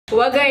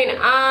What going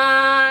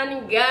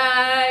on,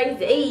 guys?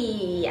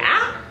 Hey,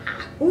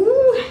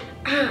 ooh,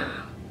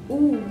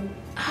 ooh,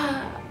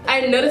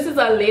 I know this is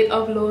a late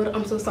upload.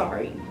 I'm so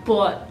sorry,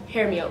 but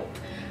hear me out.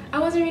 I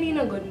wasn't really in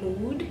a good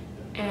mood,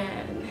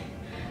 and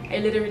I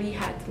literally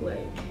had to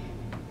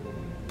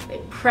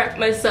like prep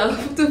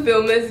myself to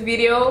film this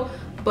video.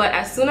 But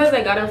as soon as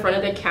I got in front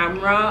of the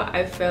camera,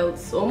 I felt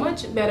so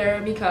much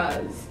better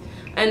because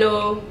I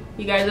know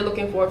you guys are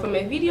looking forward for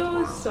my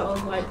videos. So I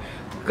was like,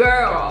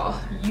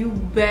 girl, you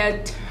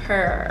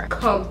better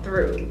come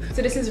through.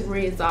 So this is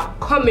Razor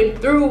coming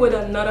through with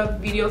another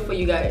video for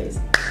you guys.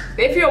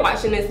 If you're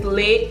watching this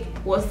late,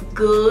 what's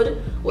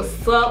good,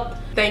 what's up,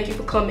 thank you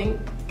for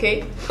coming.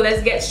 Okay,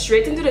 let's get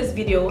straight into this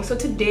video. So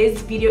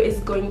today's video is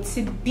going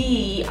to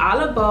be all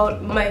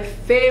about my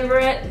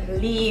favorite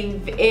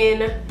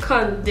leave-in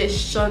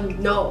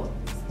conditioner.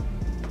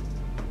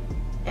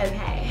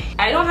 Okay,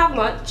 I don't have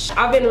much.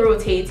 I've been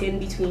rotating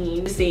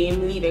between the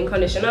same leave-in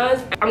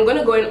conditioners. I'm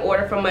gonna go in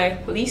order from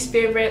my least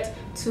favorite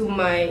to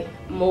my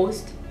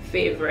most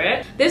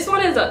favorite. This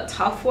one is a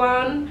tough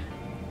one,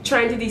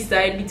 trying to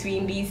decide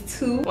between these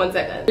two. One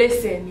second.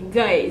 Listen,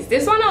 guys,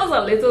 this one was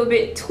a little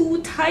bit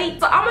too tight,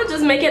 so I'm gonna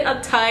just make it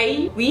a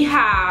tie. We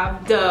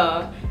have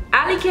the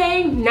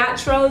Alikay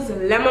Naturals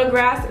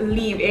Lemongrass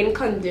Leave-In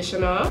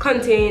Conditioner.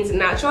 Contains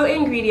natural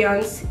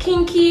ingredients,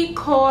 kinky,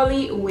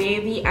 curly,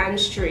 wavy, and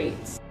straight.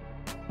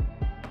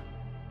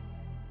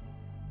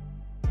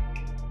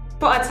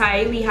 For a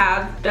tie, we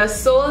have the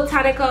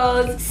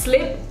Soultanicals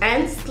Slip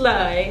and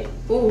Slide.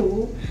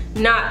 Ooh,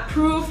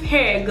 knot-proof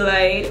hair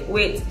glide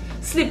with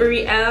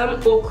slippery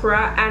elm,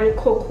 okra, and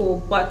cocoa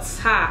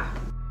butter.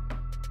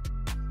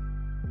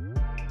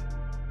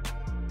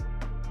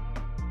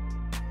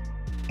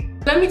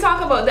 Let me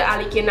talk about the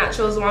Alikay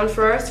Naturals one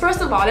first.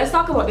 First of all, let's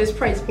talk about this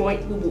price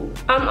point, boo-boo.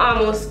 I'm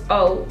almost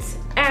out,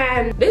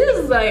 and this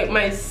is like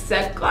my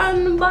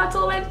second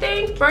bottle, I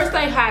think. First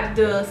I had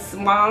the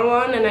small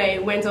one, and I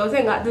went out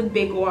and got the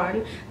big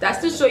one. That's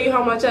to show you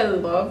how much I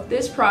love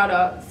this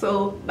product.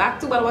 So back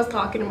to what I was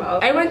talking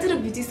about. I went to the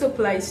beauty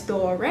supply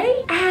store,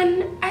 right?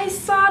 And I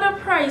saw the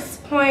price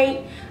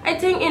point. I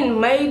think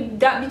in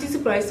that beauty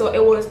supply store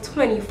it was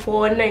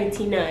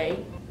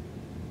 $24.99.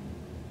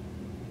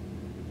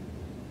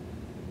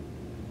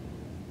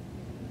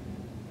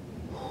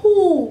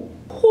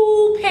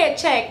 Who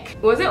paycheck?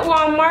 Was it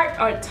Walmart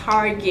or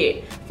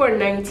Target for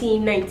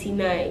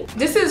 $19.99?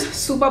 This is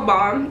super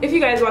bomb. If you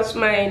guys watched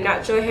my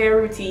natural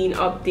hair routine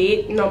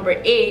update number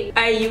 8,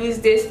 I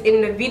used this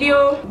in the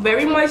video.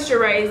 Very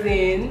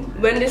moisturizing.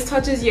 When this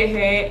touches your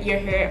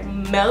hair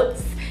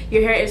melts.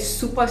 Your hair is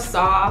super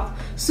soft,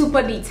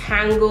 super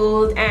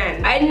detangled,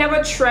 and I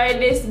never tried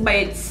this by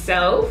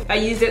itself. I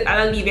used it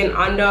as a leave-in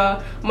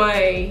under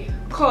my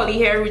curly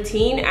hair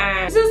routine,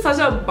 and this is such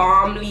a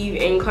bomb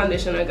leave-in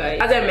conditioner, guys.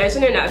 As I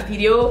mentioned in that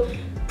video,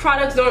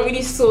 products don't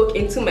really soak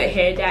into my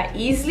hair that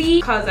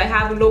easily because I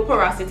have low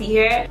porosity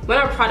hair. When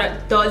a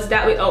product does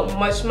that without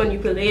much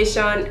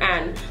manipulation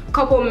and a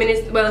couple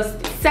minutes, well,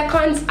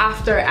 seconds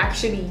after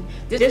actually,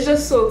 this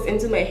just soaks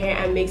into my hair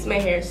and makes my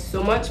hair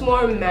so much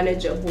more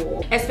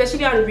manageable,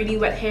 especially on really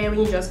wet hair when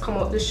you just come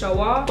out the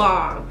shower.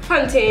 Bomb.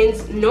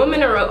 Contains no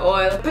mineral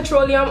oil,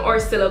 petroleum,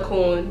 or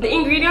silicone. The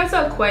ingredients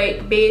are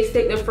quite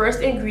basic. The first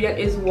ingredient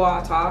is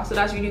water, so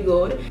that's really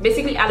good.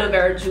 Basically aloe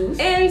vera juice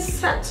and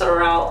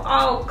ceteral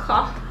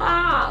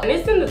alcohol, and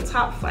it's in the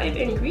top 5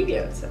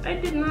 ingredients. I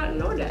did not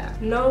know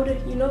that. Now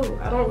that you know,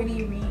 I don't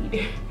really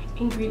read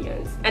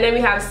ingredients. And then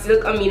we have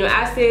silk amino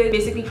acids,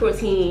 basically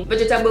protein,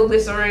 vegetable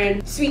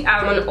glycerin, sweet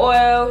almond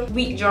oil,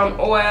 wheat germ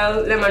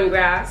oil,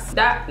 lemongrass.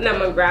 That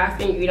lemongrass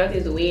ingredient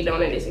is way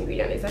down in this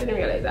ingredient list. I didn't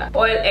realize that.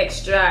 Oil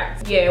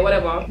extract, yeah,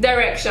 whatever.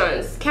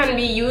 Directions: can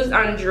be used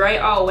on dry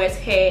or wet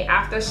hair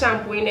after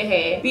shampooing the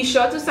hair. Be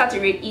sure to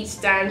saturate each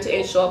stand to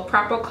ensure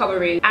proper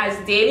coverage, as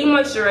daily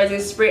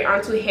moisturizing spray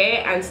onto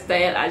hair and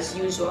style as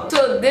usual.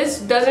 So this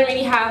doesn't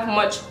really have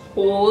much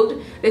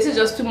hold. This is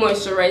just to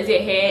moisturize your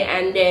hair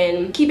and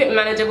then keep it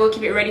manageable,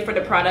 keep it ready for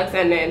the products,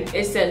 and then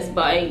it says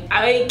bye.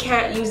 I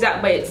can't use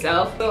that by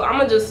itself, so I'm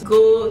gonna just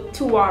go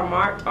to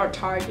Walmart or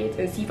Target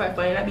and see if I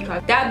find that,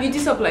 because that beauty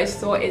supply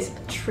store is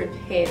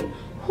tripping.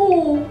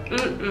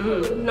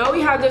 Now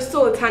we have the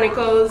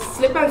Soultanicals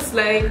Slip and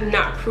Slide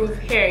Knot-Proof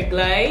Hair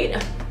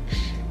Glide.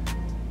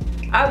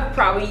 I've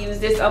probably used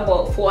this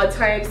about 4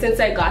 times since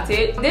I got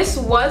it. This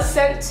was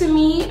sent to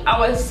me. I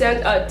was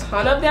sent a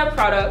ton of their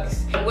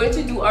products. I'm going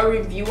to do a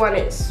review on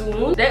it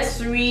soon.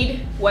 Let's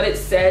read what it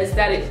says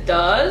that it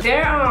does.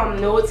 Their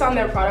notes on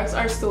their products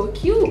are so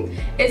cute.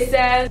 It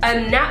says, a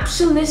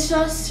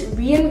naptulicious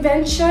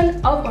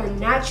reinvention of our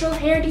natural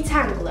hair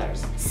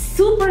detanglers.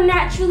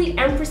 Supernaturally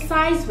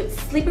emphasized with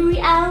slippery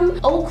elm,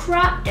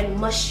 okra, and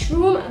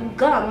mushroom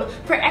gum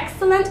for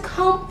excellent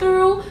comb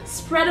through,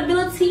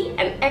 spreadability,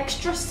 and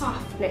extra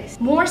softness.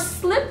 More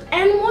slip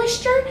and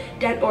moisture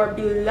than our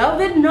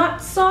beloved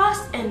nut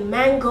sauce and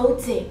mango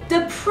dip.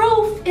 The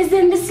proof is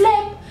in the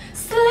slip.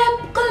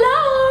 Slip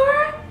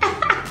galore!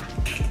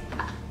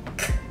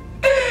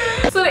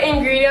 So the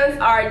ingredients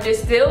ingredients are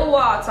distilled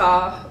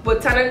water,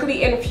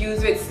 botanically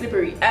infused with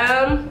slippery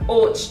elm,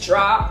 oat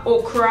straw,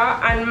 okra,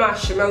 and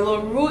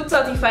marshmallow root,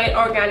 certified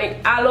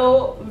organic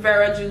aloe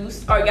vera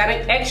juice,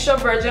 organic extra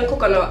virgin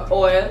coconut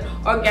oil,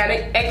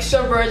 organic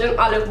extra virgin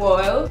olive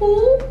oil,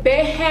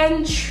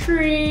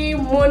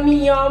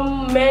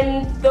 behentrimonium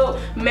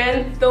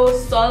mentho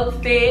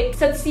sulfate,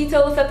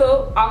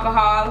 cetyl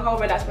alcohol,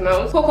 however that's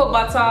pronounced, cocoa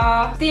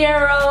butter,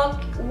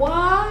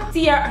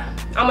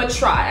 I'ma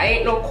try, I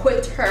ain't no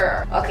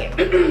quitter. Okay.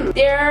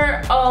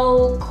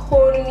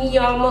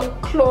 Alconium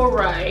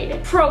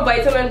chloride,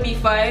 provitamin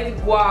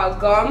B5, guar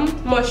gum,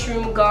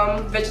 mushroom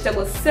gum,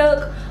 vegetable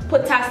silk,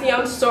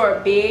 potassium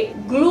sorbate,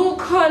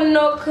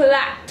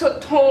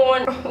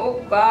 gluconolatone,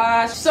 oh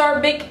gosh,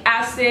 sorbic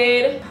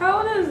acid,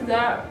 how does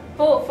that,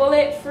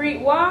 folate free,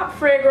 what?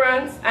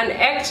 Fragrance, an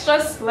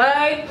extra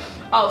slide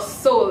of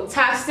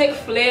Soultanicals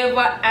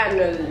flavor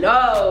and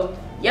love.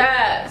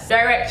 Yes.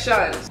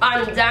 Directions.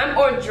 On damp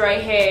or dry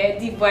hair,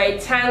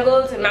 divide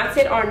tangled,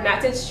 matted or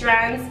knotted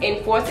strands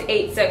in 4 to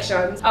 8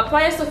 sections.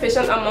 Apply a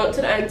sufficient amount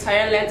to the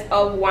entire length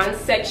of one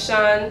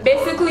section.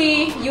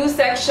 Basically, use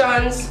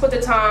sections, put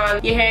it on,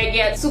 your hair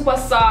gets super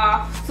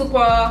soft,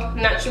 super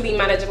naturally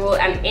manageable,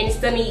 and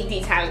instantly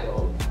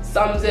detangled.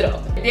 Sums it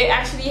up. They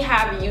actually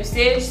have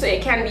usage, so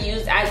it can be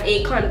used as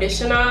a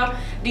conditioner,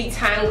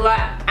 detangler,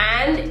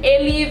 and a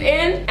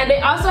leave-in. And they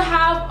also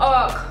have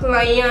a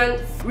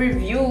client's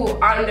review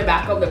on the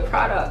back of the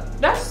product.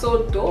 That's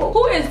so dope.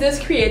 Who is this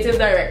creative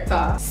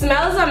director?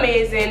 Smells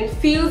amazing,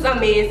 feels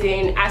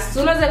amazing. As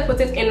soon as I put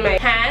it in my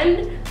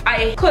hand,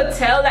 I could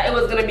tell that it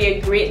was gonna be a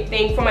great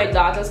thing for my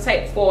daughter's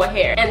type 4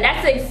 hair, and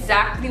that's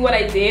exactly what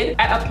I did.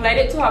 I applied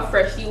it to her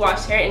freshly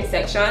washed hair in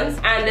sections,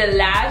 and the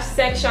last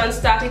section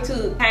started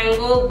to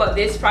tangle, but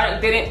this product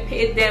didn't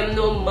pay them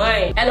no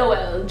mind.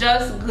 LOL,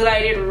 just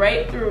glided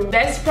right through.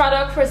 Best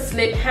product for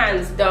slip,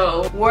 hands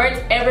down.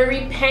 Worth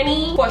every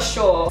penny for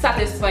sure.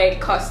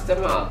 Satisfied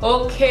customer.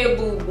 Okay,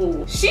 boo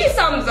boo. She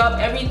sums up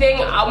everything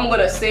I'm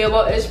gonna say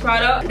about this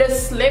product. The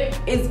slip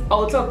is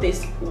out of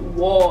this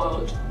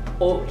world.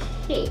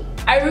 Okay,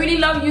 I really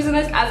love using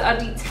this as a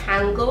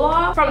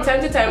detangler. From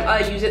time to time,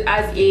 I'll use it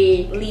as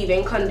a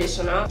leave-in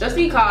conditioner just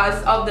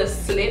because of the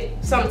slip.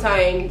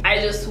 Sometimes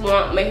I just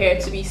want my hair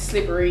to be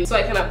slippery so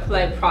I can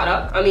apply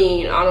product. I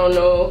mean, I don't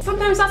know,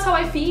 sometimes that's how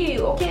I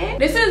feel. Okay,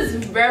 this is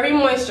very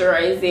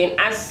moisturizing.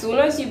 As soon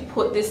as you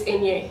put this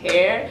in your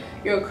hair,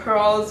 your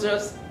curls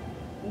just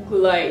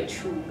glide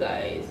through,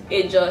 guys.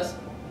 You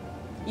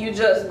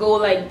just go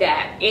like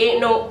that. Ain't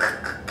no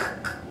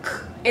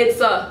it's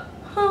a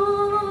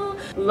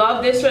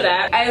love this for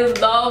that. I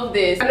love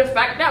this, and the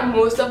fact that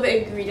most of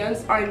the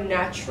ingredients are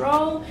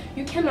natural,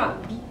 you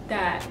cannot beat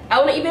that. I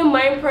wouldn't even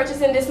mind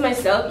purchasing this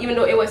myself, even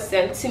though it was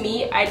sent to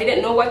me. I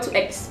didn't know what to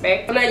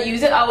expect. When I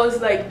used it, I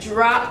was like,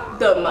 drop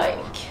the mic.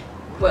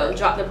 Well,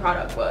 drop the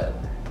product, but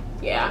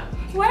yeah.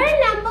 We're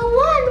number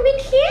 1, we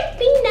can't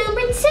be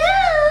number 2.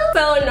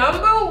 So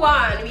number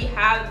 1, we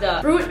have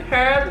the Fruit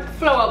Herb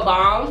Flower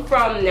Balm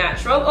from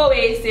Natural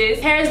Oasis.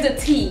 Here's the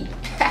tea.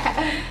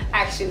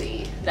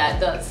 Actually, that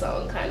does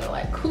sound kind of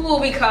like cool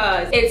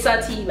because it's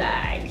a tea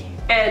bag.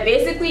 And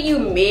basically you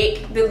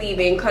make the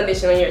leave-in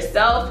conditioner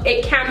yourself.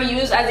 It can be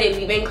used as a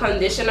leave-in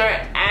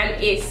conditioner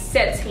and a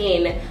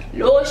setting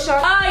lotion.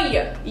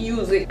 I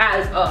use it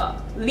as a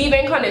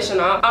leave-in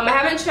conditioner. I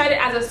haven't tried it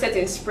as a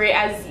setting spray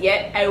as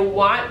yet. I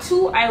want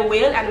to, I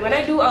will, and when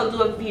I do, I'll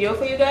do a video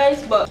for you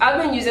guys. But I've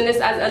been using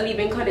this as a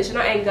leave-in conditioner.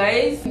 And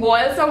guys,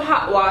 boil some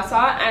hot water,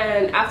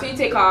 and after you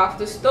take off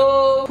the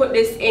stove, put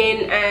this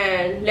in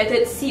and let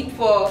it seep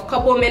for a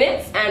couple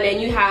minutes, and then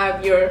you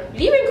have your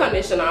leave-in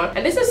conditioner.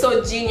 And this is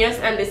so genius,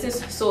 and this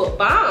is so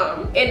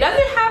bomb. It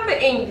doesn't have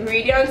the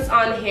ingredients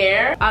on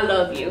here. I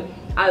love you.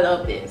 I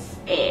love this,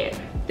 and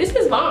this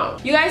is bomb.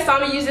 You guys saw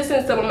me use this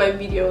in some of my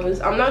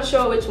videos. I'm not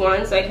sure which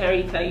one, so I can't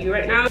really tell you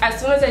right now. As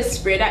soon as I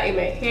spray that in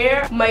my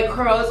hair, my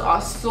curls are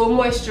so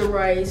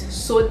moisturized,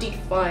 so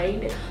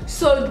defined,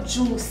 so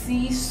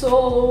juicy, so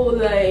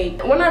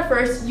like, when I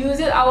first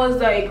used it, I was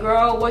like,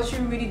 girl, what you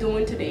really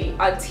doing today?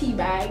 A tea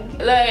bag?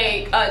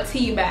 Like a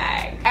tea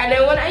bag. And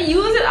then when I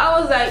used it, I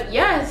was like,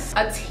 yes,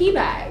 a tea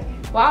bag.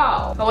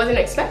 Wow, I wasn't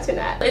expecting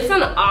that. It's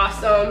an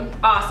awesome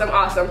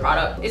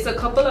product. It's a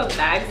couple of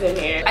bags in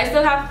here. I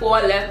still have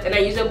 4 left, and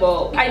I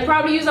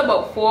probably used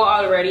about 4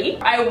 already.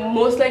 I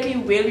most likely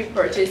will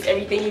repurchase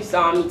everything you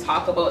saw me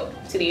talk about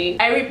today.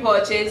 I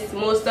repurchased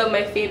most of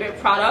my favorite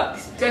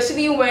products,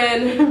 especially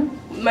when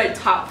my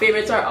top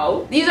favorites are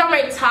out. These are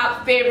my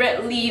top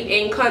favorite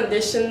leave-in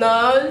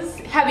conditioners.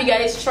 Have you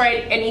guys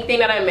tried anything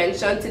that I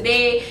mentioned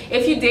today?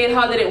 If you did,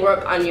 how did it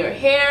work on your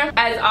hair?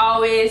 As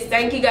always,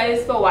 thank you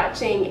guys for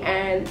watching,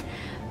 and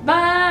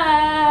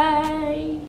bye.